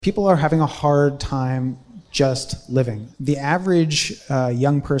People are having a hard time just living. The average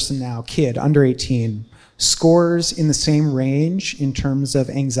young person now, kid under 18, scores in the same range in terms of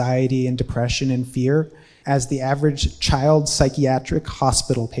anxiety and depression and fear as the average child psychiatric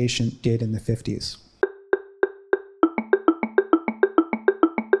hospital patient did in the 50s.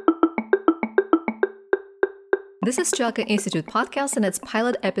 This is Chilka Institute podcast and its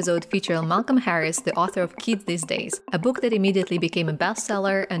pilot episode featuring Malcolm Harris, the author of Kids These Days, a book that immediately became a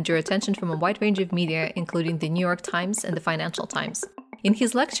bestseller and drew attention from a wide range of media, including the New York Times and the Financial Times. In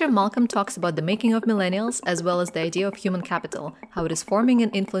his lecture, Malcolm talks about the making of millennials as well as the idea of human capital, how it is forming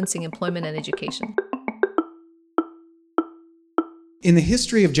and influencing employment and education. In the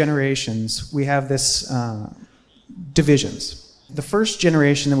history of generations, we have this divisions. The first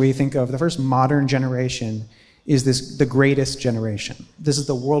generation that we think of, the first modern generation, is the greatest generation. This is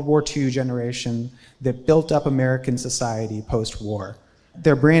the World War II generation that built up American society post-war.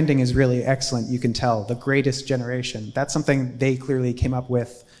 Their branding is really excellent, you can tell, the greatest generation. That's something they clearly came up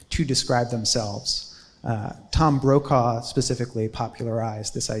with to describe themselves. Tom Brokaw specifically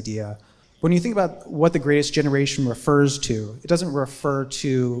popularized this idea. When you think about what the greatest generation refers to, it doesn't refer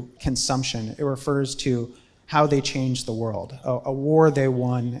to consumption, it refers to how they changed the world, a war they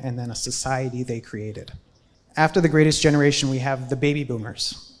won and then a society they created. After the greatest generation, we have the baby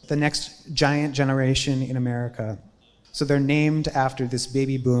boomers, the next giant generation in America. So they're named after this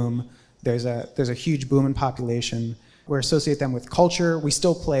baby boom. There's a huge boom in population. We associate them with culture. We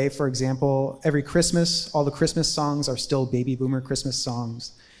still play, for example, every Christmas, all the Christmas songs are still baby boomer Christmas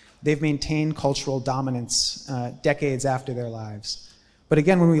songs. They've maintained cultural dominance decades after their lives. But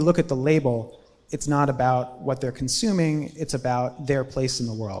again, when we look at the label, it's not about what they're consuming, it's about their place in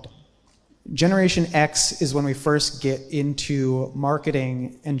the world. Generation X is when we first get into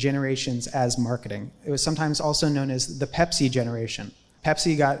marketing and generations as marketing. It was sometimes also known as the Pepsi generation.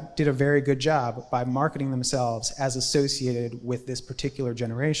 Pepsi did a very good job by marketing themselves as associated with this particular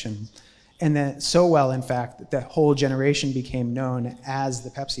generation. And then so well, in fact, that the whole generation became known as the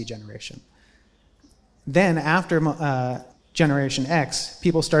Pepsi generation. Then after Generation X,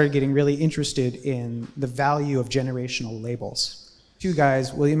 people started getting really interested in the value of generational labels. Two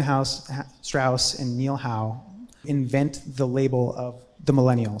guys, William Strauss and Neil Howe, invent the label of the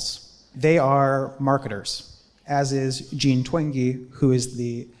millennials. They are marketers, as is Jean Twenge, who is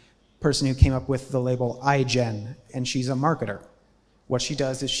the person who came up with the label iGen, and she's a marketer. What she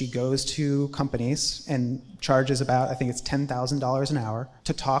does is she goes to companies and charges about, I think it's $10,000 an hour,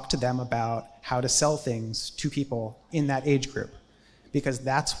 to talk to them about how to sell things to people in that age group, because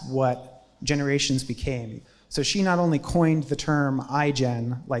that's what generations became. So she not only coined the term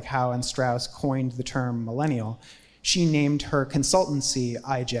iGen, like Howe and Strauss coined the term millennial, she named her consultancy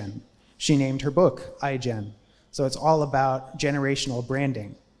iGen. She named her book iGen. So it's all about generational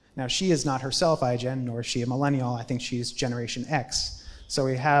branding. Now she is not herself iGen, nor is she a millennial. I think she's Generation X. So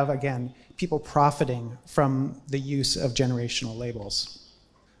we have, again, people profiting from the use of generational labels.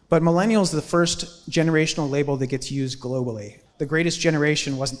 But millennial is the first generational label that gets used globally. The greatest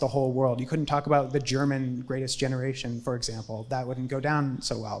generation wasn't the whole world. You couldn't talk about the German greatest generation, for example. That wouldn't go down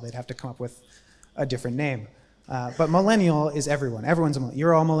so well. They'd have to come up with a different name. But millennial is everyone. Everyone's a millennial.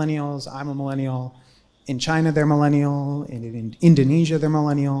 You're all millennials. I'm a millennial. In China, they're millennial. In Indonesia, they're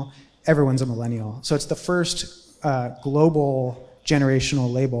millennial. Everyone's a millennial. So it's the first global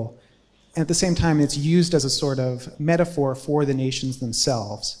generational label. And at the same time, it's used as a sort of metaphor for the nations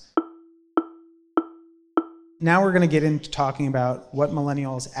themselves. Now we're going to get into talking about what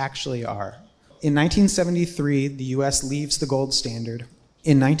millennials actually are. In 1973, the US leaves the gold standard.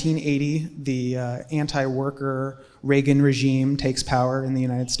 In 1980, the anti-worker Reagan regime takes power in the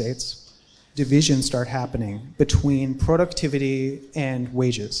United States. Divisions start happening between productivity and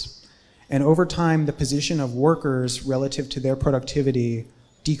wages. And over time, the position of workers relative to their productivity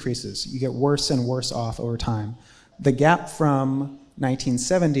decreases. You get worse and worse off over time. The gap from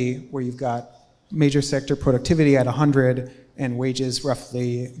 1970, where you've got major sector productivity at 100 and wages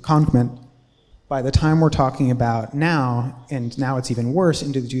roughly congruent, by the time we're talking about now, and now it's even worse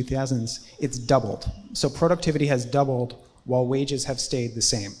into the 2000s, it's doubled. So productivity has doubled while wages have stayed the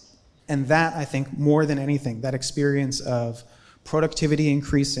same. And that, I think, more than anything, that experience of productivity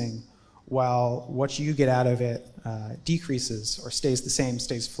increasing while what you get out of it decreases or stays the same,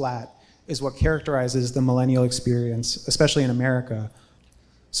 stays flat, is what characterizes the millennial experience, especially in America.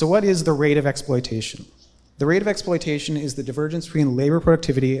 So what is the rate of exploitation? The rate of exploitation is the divergence between labor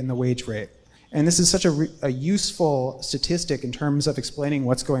productivity and the wage rate. And this is such a useful statistic in terms of explaining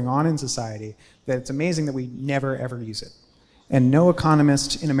what's going on in society that it's amazing that we never, ever use it. And no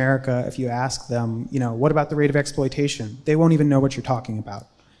economist in America, if you ask them, what about the rate of exploitation? They won't even know what you're talking about.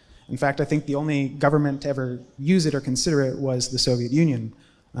 In fact, I think the only government to ever use it or consider it was the Soviet Union,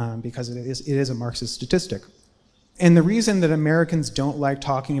 because it is a Marxist statistic. And the reason that Americans don't like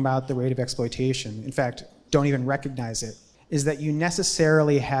talking about the rate of exploitation, in fact, don't even recognize it, is that you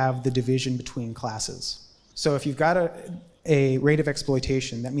necessarily have the division between classes. So if you've got a rate of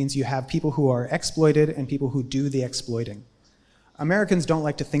exploitation, that means you have people who are exploited and people who do the exploiting. Americans don't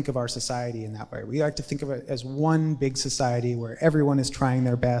like to think of our society in that way. We like to think of it as one big society where everyone is trying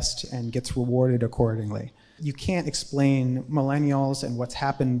their best and gets rewarded accordingly. You can't explain millennials and what's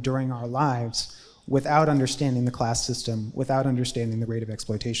happened during our lives without understanding the class system, without understanding the rate of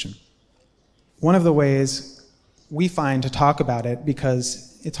exploitation. One of the ways we find to talk about it,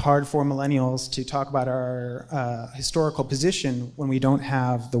 because it's hard for millennials to talk about our historical position when we don't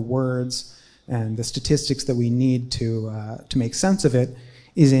have the words and the statistics that we need to make sense of it,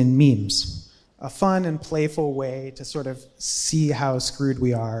 is in memes. A fun and playful way to sort of see how screwed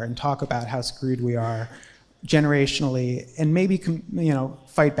we are and talk about how screwed we are generationally, and maybe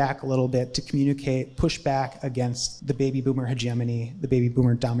fight back a little bit to communicate, push back against the baby boomer hegemony, the baby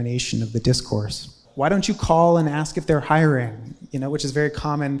boomer domination of the discourse. Why don't you call and ask if they're hiring? Which is a very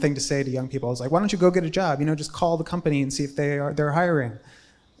common thing to say to young people. It's like, why don't you go get a job? Just call the company and see if they're hiring.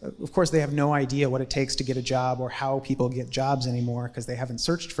 Of course, they have no idea what it takes to get a job or how people get jobs anymore, because they haven't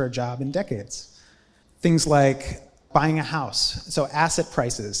searched for a job in decades. Things like buying a house. So asset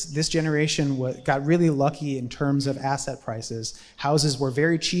prices. This generation got really lucky in terms of asset prices. Houses were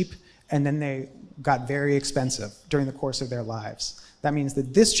very cheap, and then they got very expensive during the course of their lives. That means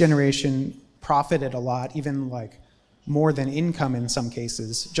that this generation profited a lot, even like more than income in some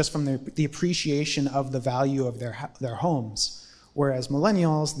cases, just from the appreciation of the value of their homes. Whereas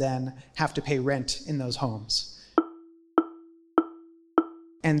millennials then have to pay rent in those homes.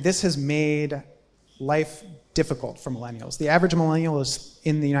 And this has made life difficult for millennials. The average millennial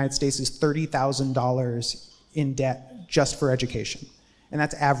in the United States is $30,000 in debt just for education. And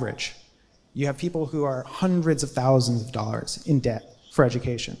that's average. You have people who are hundreds of thousands of dollars in debt for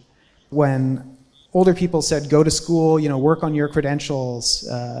education. When older people said, go to school, work on your credentials,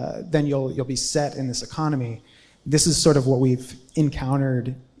 then you'll be set in this economy, this is sort of what we've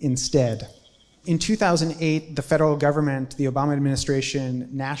encountered instead. In 2008, the federal government, the Obama administration,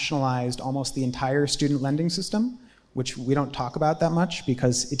 nationalized almost the entire student lending system, which we don't talk about that much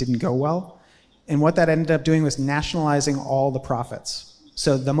because it didn't go well. And what that ended up doing was nationalizing all the profits.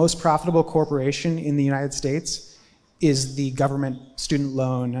 So the most profitable corporation in the United States is the government student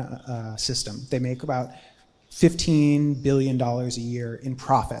loan system. They make about $15 billion a year in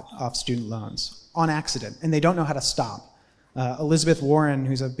profit off student loans on accident, and they don't know how to stop. Elizabeth Warren,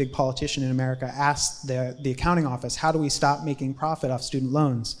 who's a big politician in America, asked the accounting office, how do we stop making profit off student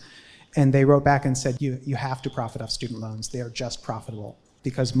loans? And they wrote back and said, you have to profit off student loans. They are just profitable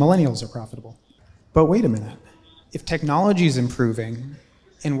because millennials are profitable. But wait a minute. If technology is improving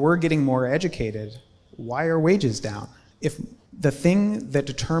and we're getting more educated, why are wages down? If the thing that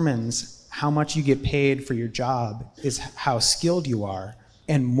determines how much you get paid for your job is how skilled you are,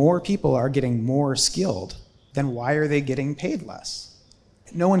 and more people are getting more skilled, then why are they getting paid less?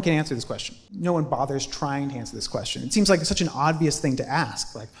 No one can answer this question. No one bothers trying to answer this question. It seems like it's such an obvious thing to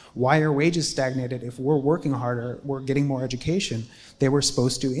ask. Like, why are wages stagnated? If we're working harder, we're getting more education, they were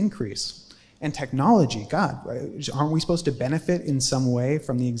supposed to increase. And technology, God, aren't we supposed to benefit in some way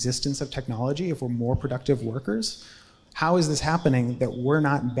from the existence of technology if we're more productive workers? How is this happening that we're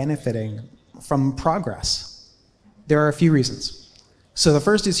not benefiting from progress? There are a few reasons. So the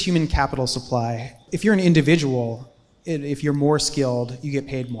first is human capital supply. If you're an individual, if you're more skilled, you get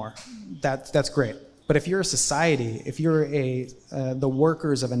paid more. That's great. But if you're a society, if you're the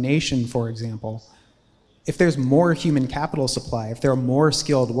workers of a nation, for example, if there's more human capital supply, if there are more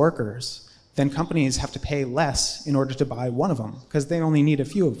skilled workers, then companies have to pay less in order to buy one of them, because they only need a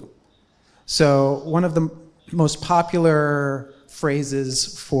few of them. So one of the most popular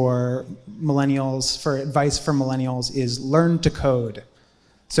phrases for millennials, for advice for millennials, is learn to code.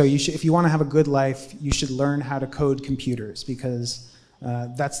 So if you want to have a good life, you should learn how to code computers, because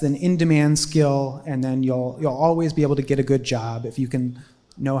that's an in-demand skill, and then you'll always be able to get a good job if you can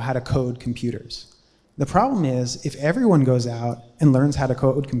know how to code computers. The problem is, if everyone goes out and learns how to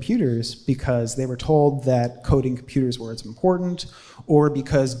code computers because they were told that coding computers was important, or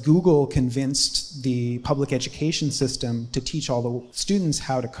because Google convinced the public education system to teach all the students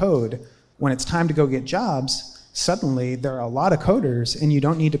how to code, when it's time to go get jobs, suddenly there are a lot of coders and you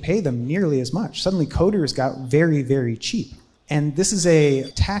don't need to pay them nearly as much. Suddenly coders got very, very cheap. And this is a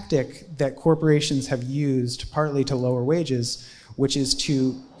tactic that corporations have used partly to lower wages, which is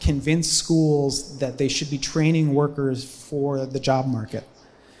to convince schools that they should be training workers for the job market.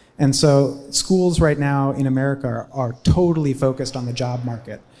 And so schools right now in America are totally focused on the job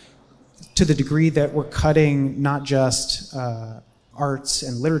market, to the degree that we're cutting not just arts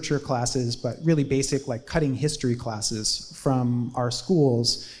and literature classes, but really basic, like cutting history classes from our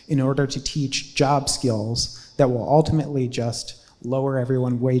schools in order to teach job skills that will ultimately just lower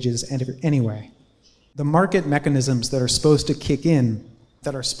everyone's wages anyway. The market mechanisms that are supposed to kick in,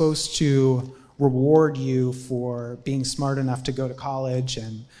 that are supposed to reward you for being smart enough to go to college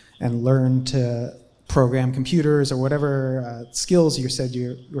and learn to program computers or whatever skills you said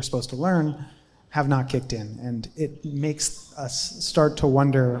you were supposed to learn, have not kicked in. And it makes us start to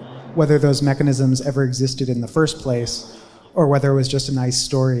wonder whether those mechanisms ever existed in the first place, or whether it was just a nice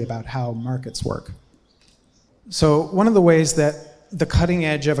story about how markets work. So one of the ways that the cutting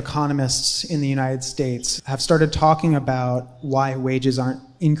edge of economists in the United States have started talking about why wages aren't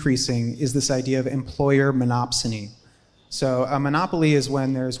increasing is this idea of employer monopsony. So a monopoly is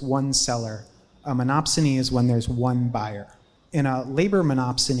when there's one seller. A monopsony is when there's one buyer. In a labor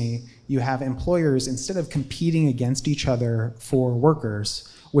monopsony, you have employers, instead of competing against each other for workers,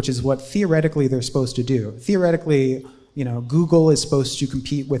 which is what theoretically they're supposed to do. Theoretically, Google is supposed to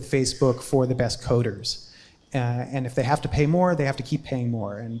compete with Facebook for the best coders. And if they have to pay more, they have to keep paying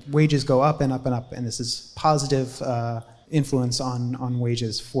more. And wages go up and up and up, and this is positive influence on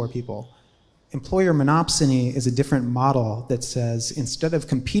wages for people. Employer monopsony is a different model that says, instead of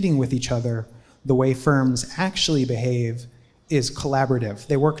competing with each other, the way firms actually behave is collaborative.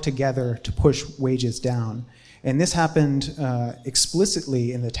 They work together to push wages down. And this happened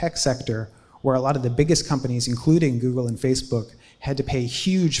explicitly in the tech sector, where a lot of the biggest companies, including Google and Facebook, had to pay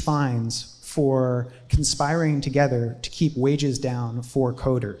huge fines for conspiring together to keep wages down for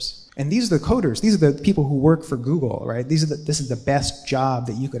coders. And these are the coders. These are the people who work for Google, right? This is the best job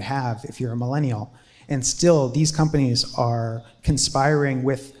that you could have if you're a millennial. And still, these companies are conspiring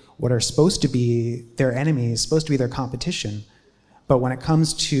with what are supposed to be their enemies, supposed to be their competition. But when it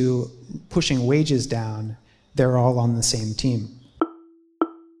comes to pushing wages down, they're all on the same team.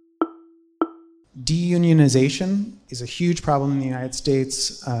 Deunionization is a huge problem in the United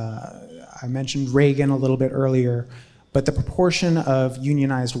States. I mentioned Reagan a little bit earlier, but the proportion of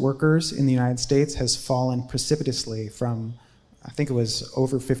unionized workers in the United States has fallen precipitously from, I think it was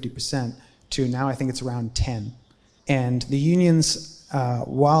over 50%, to now I think it's around 10. And the unions,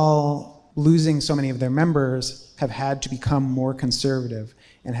 while losing so many of their members, have had to become more conservative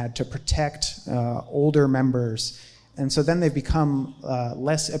and had to protect older members. And so then they've become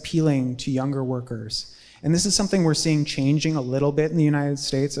less appealing to younger workers. And this is something we're seeing changing a little bit in the United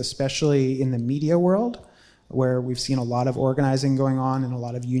States, especially in the media world, where we've seen a lot of organizing going on and a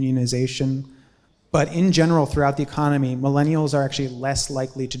lot of unionization. But in general, throughout the economy, millennials are actually less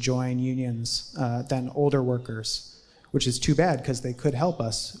likely to join unions than older workers, which is too bad because they could help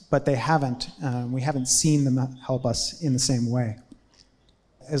us, but they haven't. We haven't seen them help us in the same way.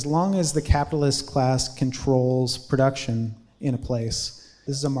 As long as the capitalist class controls production in a place,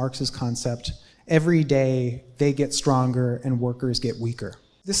 this is a Marxist concept, every day they get stronger and workers get weaker.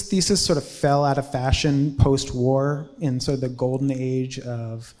 This thesis sort of fell out of fashion post-war in sort of the golden age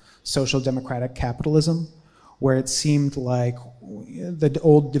of social democratic capitalism, where it seemed like the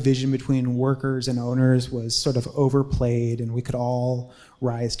old division between workers and owners was sort of overplayed and we could all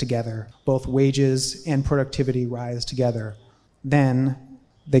rise together. Both wages and productivity rise together. Then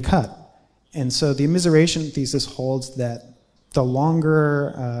they cut. And so the immiseration thesis holds that the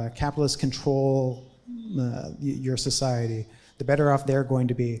longer capitalists control your society, the better off they're going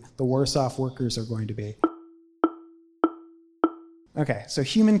to be, the worse off workers are going to be. Okay, so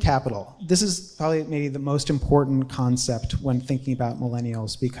human capital. This is probably maybe the most important concept when thinking about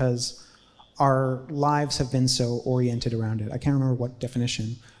millennials because our lives have been so oriented around it. I can't remember what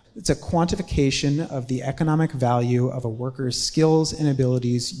definition. It's a quantification of the economic value of a worker's skills and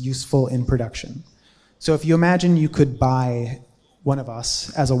abilities useful in production. So if you imagine you could buy one of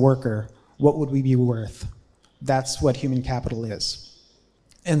us as a worker, what would we be worth? That's what human capital is.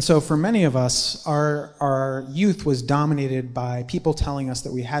 And so for many of us, our youth was dominated by people telling us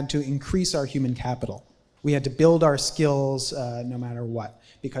that we had to increase our human capital. We had to build our skills no matter what,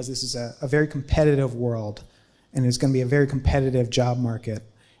 because this is a very competitive world, and it's going to be a very competitive job market.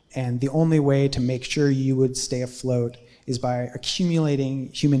 And the only way to make sure you would stay afloat is by accumulating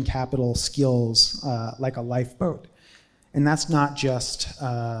human capital skills like a lifeboat. And that's not just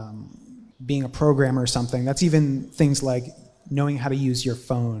being a programmer or something. That's even things like knowing how to use your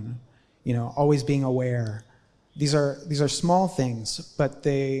phone, always being aware. These are small things, but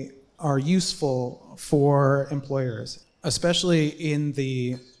they are useful for employers, especially in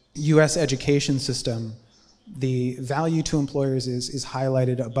the US education system, the value to employers is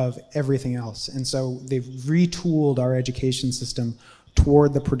highlighted above everything else. And so they've retooled our education system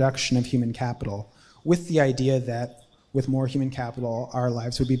toward the production of human capital, with the idea that with more human capital, our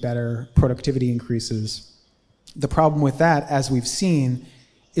lives would be better, productivity increases. The problem with that, as we've seen,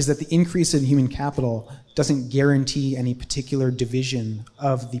 is that the increase in human capital doesn't guarantee any particular division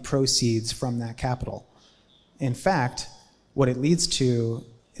of the proceeds from that capital. In fact, what it leads to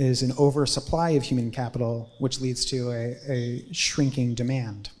is an oversupply of human capital, which leads to a shrinking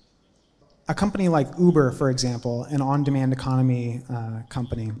demand. A company like Uber, for example, an on-demand economy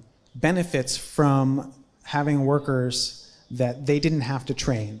company, benefits from having workers that they didn't have to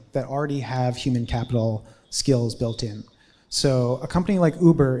train, that already have human capital skills built in. So a company like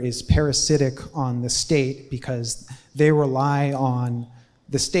Uber is parasitic on the state because they rely on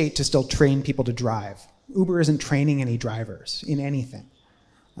the state to still train people to drive. Uber isn't training any drivers in anything.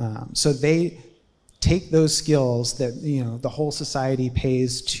 So they take those skills that the whole society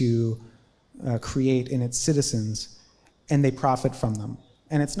pays to create in its citizens, and they profit from them.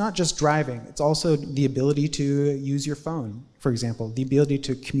 And it's not just driving, it's also the ability to use your phone, for example, the ability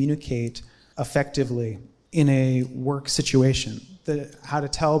to communicate effectively in a work situation, how to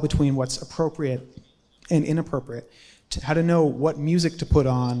tell between what's appropriate and inappropriate, how to know what music to put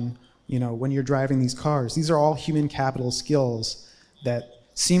on when you're driving these cars. These are all human capital skills that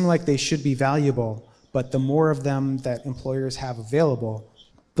seem like they should be valuable, but the more of them that employers have available,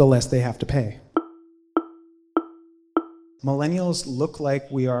 the less they have to pay. Millennials look like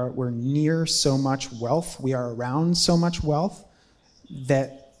we're near so much wealth, we are around so much wealth,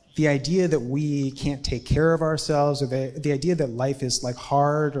 that the idea that we can't take care of ourselves, or the idea that life is like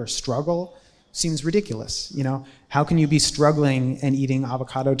hard or struggle, seems ridiculous. How can you be struggling and eating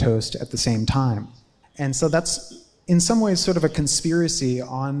avocado toast at the same time? And so that's in some ways sort of a conspiracy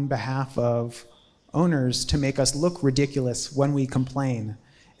on behalf of owners to make us look ridiculous when we complain.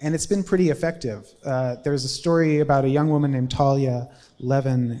 And it's been pretty effective. There's a story about a young woman named Talia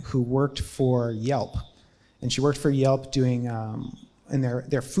Levin who worked for Yelp. And she worked for Yelp doing in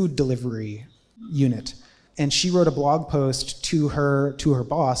their food delivery unit. And she wrote a blog post to her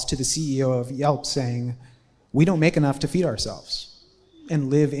boss, to the CEO of Yelp, saying, "We don't make enough to feed ourselves and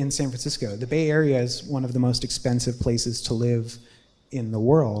live in San Francisco. The Bay Area is one of the most expensive places to live in the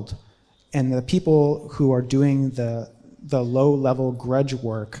world. And the people who are doing the low-level grudge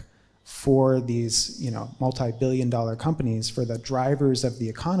work for these multi-billion-dollar companies, for the drivers of the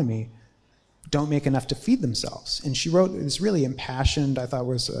economy, don't make enough to feed themselves." And she wrote this really impassioned, I thought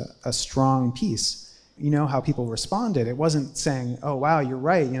was a strong piece. You know how people responded. It wasn't saying, "Oh, wow, you're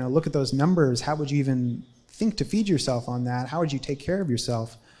right. Look at those numbers. How would you even think to feed yourself on that? How would you take care of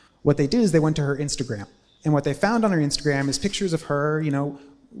yourself?" What they did is they went to her Instagram. And what they found on her Instagram is pictures of her,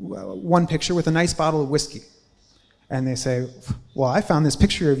 one picture with a nice bottle of whiskey. And they say, "Well, I found this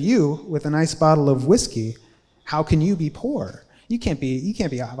picture of you with a nice bottle of whiskey. How can you be poor? You can't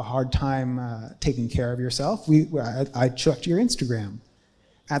have a hard time taking care of yourself. I checked your Instagram."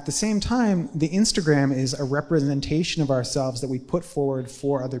 At the same time, the Instagram is a representation of ourselves that we put forward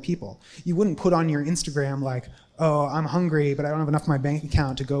for other people. You wouldn't put on your Instagram like, "Oh, I'm hungry, but I don't have enough in my bank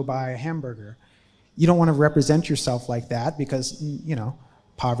account to go buy a hamburger." You don't want to represent yourself like that because,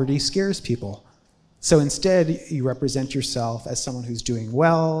 poverty scares people. So instead, you represent yourself as someone who's doing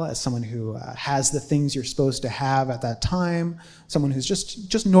well, as someone who has the things you're supposed to have at that time, someone who's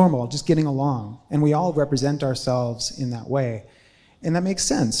just normal, just getting along. And we all represent ourselves in that way. And that makes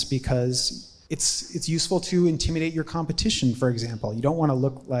sense because it's useful to intimidate your competition, for example. You don't want to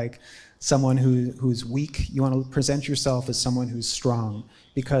look like someone who's weak. You want to present yourself as someone who's strong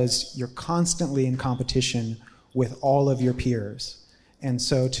because you're constantly in competition with all of your peers. And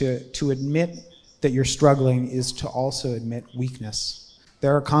so to admit that you're struggling is to also admit weakness.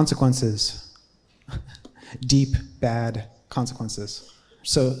 There are consequences, deep, bad consequences.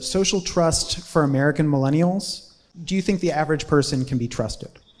 So social trust for American millennials. Do you think the average person can be trusted?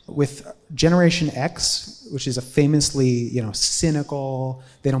 With Generation X, which is a famously, cynical,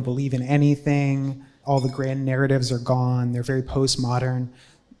 they don't believe in anything, all the grand narratives are gone, they're very postmodern,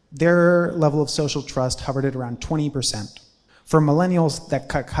 their level of social trust hovered at around 20%. For millennials, that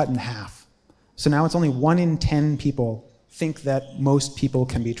cut in half. So now it's only 1 in 10 people think that most people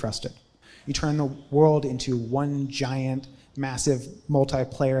can be trusted. You turn the world into one giant, massive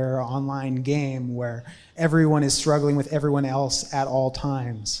multiplayer online game where everyone is struggling with everyone else at all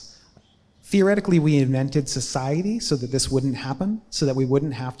times. Theoretically, we invented society so that this wouldn't happen, so that we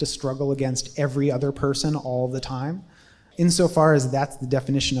wouldn't have to struggle against every other person all the time. Insofar as that's the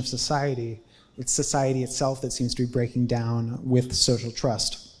definition of society, it's society itself that seems to be breaking down with social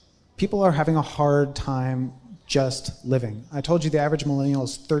trust. People are having a hard time just living. I told you the average millennial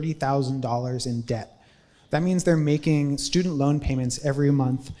is $30,000 in debt. That means they're making student loan payments every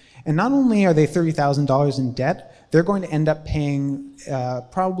month. And not only are they $30,000 in debt, they're going to end up paying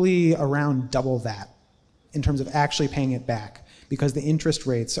probably around double that in terms of actually paying it back, because the interest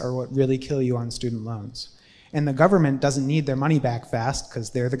rates are what really kill you on student loans. And the government doesn't need their money back fast because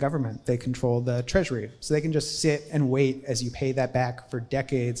they're the government. They control the treasury. So they can just sit and wait as you pay that back for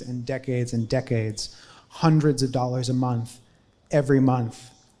decades and decades and decades, hundreds of dollars a month, every month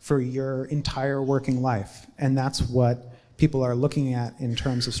for your entire working life. And that's what people are looking at in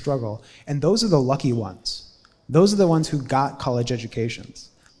terms of struggle. And those are the lucky ones. Those are the ones who got college educations.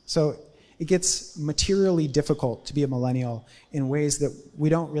 So it gets materially difficult to be a millennial in ways that we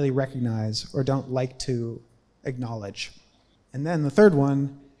don't really recognize or don't like to acknowledge. And then the third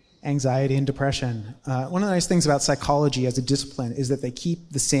one, anxiety and depression. One of the nice things about psychology as a discipline is that they keep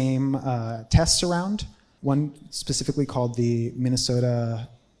the same tests around. One specifically called the Minnesota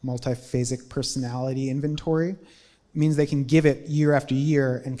Multiphasic Personality Inventory. It means they can give it year after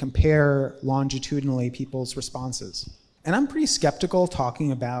year and compare longitudinally people's responses. And I'm pretty skeptical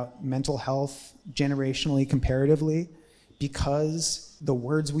talking about mental health generationally comparatively, because the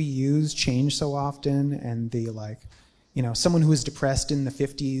words we use change so often, and the someone who was depressed in the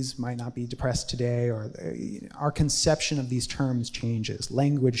 50s might not be depressed today, or our conception of these terms changes,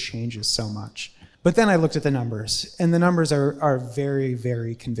 language changes so much. But then I looked at the numbers, and the numbers are very,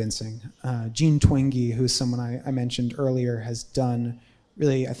 very convincing. Jean Twenge, who's someone I mentioned earlier, has done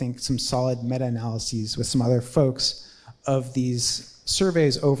really, I think, some solid meta-analyses with some other folks of these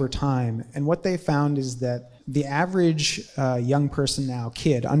surveys over time. And what they found is that the average young person now,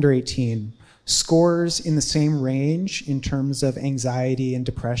 kid under 18, scores in the same range in terms of anxiety and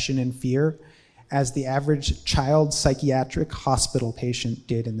depression and fear as the average child psychiatric hospital patient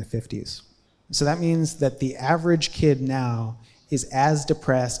did in the 50s. So that means that the average kid now is as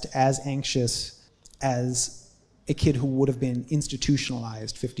depressed, as anxious as a kid who would have been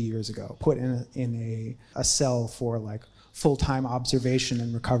institutionalized 50 years ago, put in a cell for like full-time observation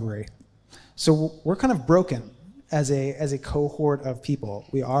and recovery. So we're kind of broken as a cohort of people.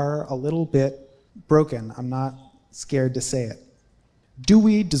 We are a little bit broken. I'm not scared to say it. Do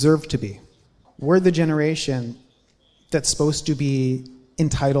we deserve to be? We're the generation that's supposed to be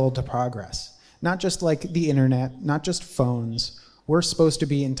entitled to progress. Not just like the internet, not just phones. We're supposed to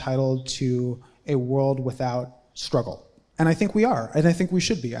be entitled to a world without struggle. And I think we are, and I think we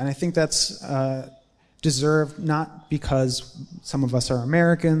should be. And I think that's deserved not because some of us are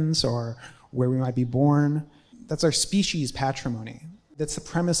Americans or where we might be born. That's our species patrimony. That's the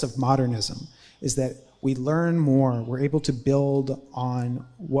premise of modernism, is that we learn more, we're able to build on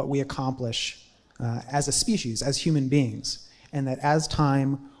what we accomplish as a species, as human beings, and that as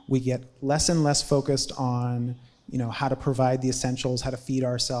time we get less and less focused on how to provide the essentials, how to feed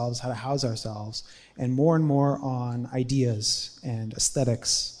ourselves, how to house ourselves, and more on ideas and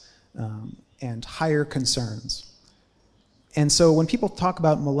aesthetics and higher concerns. And so when people talk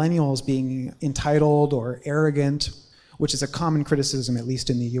about millennials being entitled or arrogant, which is a common criticism, at least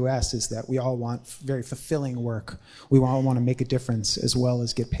in the US, is that we all want very fulfilling work. We all want to make a difference as well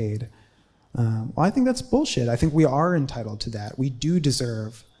as get paid. Well, I think that's bullshit. I think we are entitled to that. We do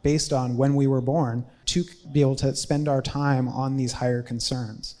deserve, based on when we were born, to be able to spend our time on these higher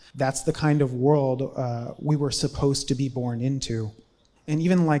concerns. That's the kind of world we were supposed to be born into. And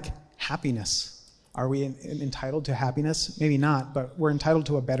even like happiness. Are we entitled to happiness? Maybe not, but we're entitled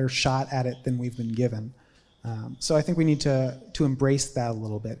to a better shot at it than we've been given. So I think we need to embrace that a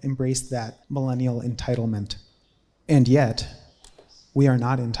little bit, embrace that millennial entitlement. And yet, we are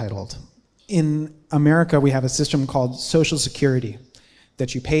not entitled. In America, we have a system called Social Security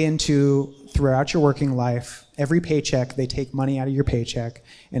that you pay into throughout your working life. Every paycheck, they take money out of your paycheck,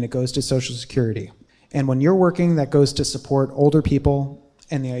 and it goes to Social Security. And when you're working, that goes to support older people,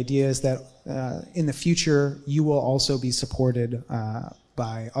 and the idea is that in the future, you will also be supported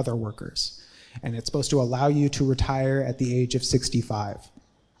by other workers. And it's supposed to allow you to retire at the age of 65.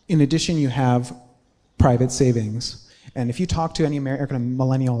 In addition, you have private savings. And if you talk to any American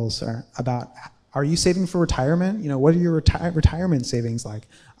millennials about, are you saving for retirement? What are your retirement savings like?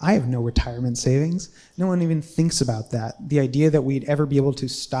 I have no retirement savings. No one even thinks about that. The idea that we'd ever be able to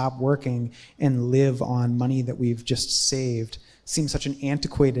stop working and live on money that we've just saved seems such an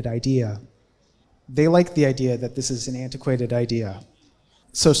antiquated idea. They like the idea that this is an antiquated idea.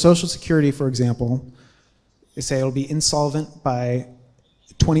 So Social Security, for example, they say it'll be insolvent by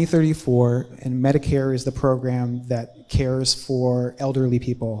 2034, and Medicare is the program that cares for elderly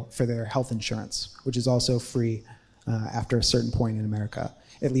people for their health insurance, which is also free after a certain point in America.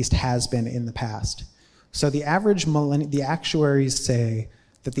 at least has been in the past. So the actuaries say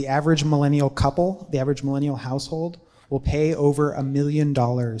that the average millennial couple, the average millennial household, will pay over $1 million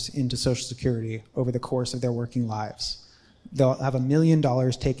into Social Security over the course of their working lives. They'll have $1 million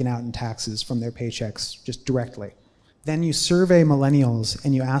taken out in taxes from their paychecks just directly. Then you survey millennials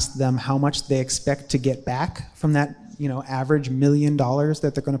and you ask them how much they expect to get back from that, average $1 million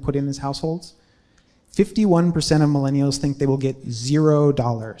that they're going to put in as households. 51% of millennials think they will get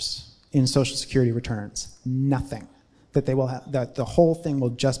 $0 in Social Security returns. Nothing. That they will have, that the whole thing will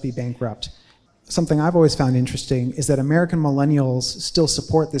just be bankrupt. Something I've always found interesting is that American millennials still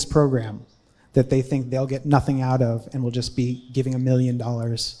support this program that they think they'll get nothing out of and will just be giving $1 million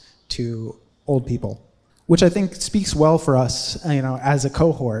to old people. Which I think speaks well for us, as a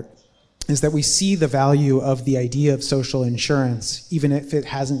cohort, is that we see the value of the idea of social insurance, even if it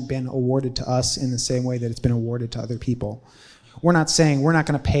hasn't been awarded to us in the same way that it's been awarded to other people. We're not saying we're not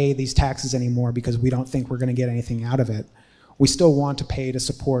going to pay these taxes anymore because we don't think we're going to get anything out of it. We still want to pay to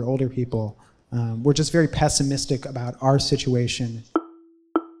support older people. We're just very pessimistic about our situation.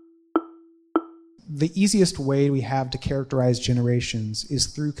 The easiest way we have to characterize generations is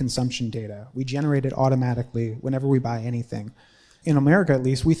through consumption data. We generate it automatically whenever we buy anything. In America, at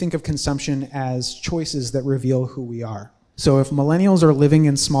least, we think of consumption as choices that reveal who we are. So if millennials are living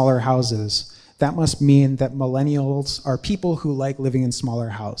in smaller houses, that must mean that millennials are people who like living in smaller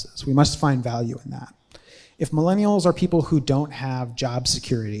houses. We must find value in that. If millennials are people who don't have job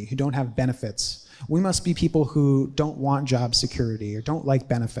security, who don't have benefits, we must be people who don't want job security or don't like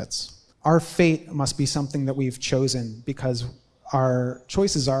benefits. Our fate must be something that we've chosen because our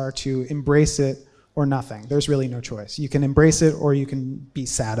choices are to embrace it or nothing. There's really no choice. You can embrace it or you can be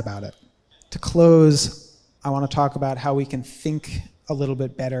sad about it. To close, I want to talk about how we can think a little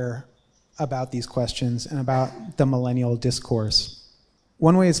bit better about these questions and about the millennial discourse.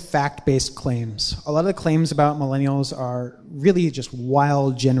 One way is fact-based claims. A lot of the claims about millennials are really just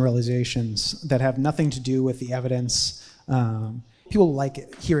wild generalizations that have nothing to do with the evidence. People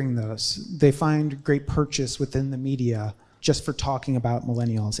like hearing those. They find great purchase within the media just for talking about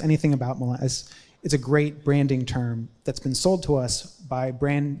millennials. Anything about millennials. It's a great branding term that's been sold to us by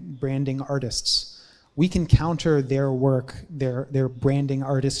branding artists. We can counter their work, their branding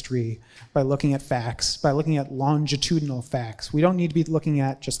artistry, by looking at facts, by looking at longitudinal facts. We don't need to be looking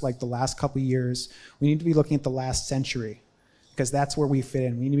at just like the last couple years. We need to be looking at the last century, because that's where we fit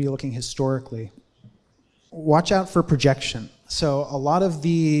in. We need to be looking historically. Watch out for projection. So a lot of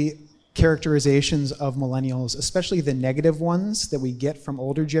the characterizations of millennials, especially the negative ones that we get from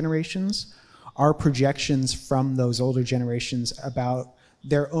older generations, are projections from those older generations about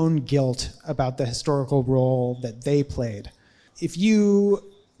their own guilt about the historical role that they played. If you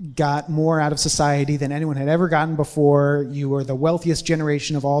got more out of society than anyone had ever gotten before, you were the wealthiest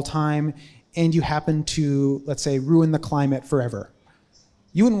generation of all time, and you happened to, let's say, ruin the climate forever,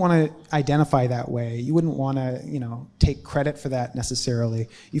 you wouldn't want to identify that way. You wouldn't want to, take credit for that necessarily.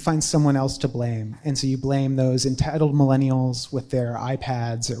 You find someone else to blame. And so you blame those entitled millennials with their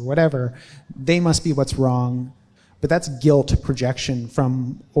iPads or whatever. They must be what's wrong. But that's guilt projection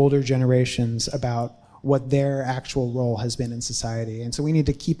from older generations about what their actual role has been in society. And so we need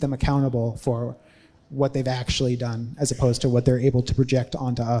to keep them accountable for what they've actually done as opposed to what they're able to project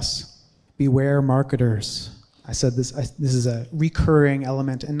onto us. Beware marketers. I said this is a recurring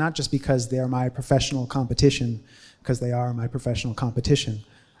element, and not just because they're my professional competition, because they are my professional competition,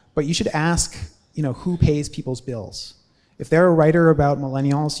 but you should ask, who pays people's bills. If they're a writer about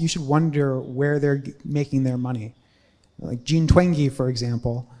millennials, you should wonder where they're making their money. Like Jean Twenge, for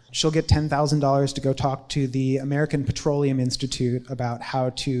example, she'll get $10,000 to go talk to the American Petroleum Institute about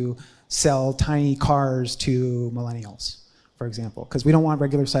how to sell tiny cars to millennials, for example, because we don't want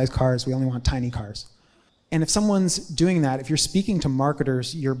regular-sized cars, we only want tiny cars. And if someone's doing that, if you're speaking to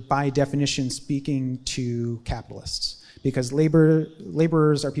marketers, you're by definition speaking to capitalists, because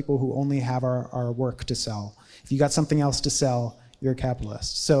laborers are people who only have our work to sell. If you got something else to sell, you're a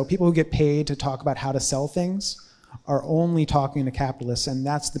capitalist. So people who get paid to talk about how to sell things are only talking to capitalists, and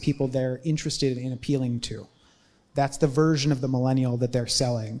that's the people they're interested in appealing to. That's the version of the millennial that they're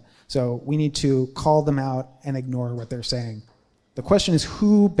selling. So we need to call them out and ignore what they're saying. The question is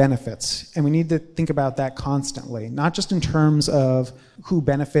who benefits, and we need to think about that constantly, not just in terms of who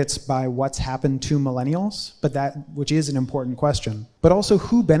benefits by what's happened to millennials, but that which is an important question, but also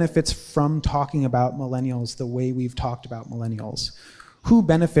who benefits from talking about millennials the way we've talked about millennials. Who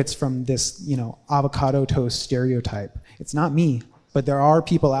benefits from this, avocado toast stereotype? It's not me, but there are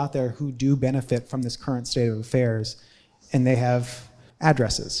people out there who do benefit from this current state of affairs, and they have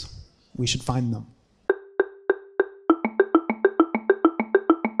addresses. We should find them.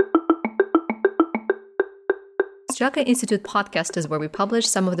 Strelka Institute podcast is where we publish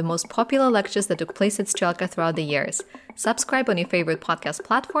some of the most popular lectures that took place at Strelka throughout the years. Subscribe on your favorite podcast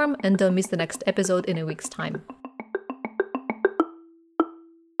platform and don't miss the next episode in a week's time.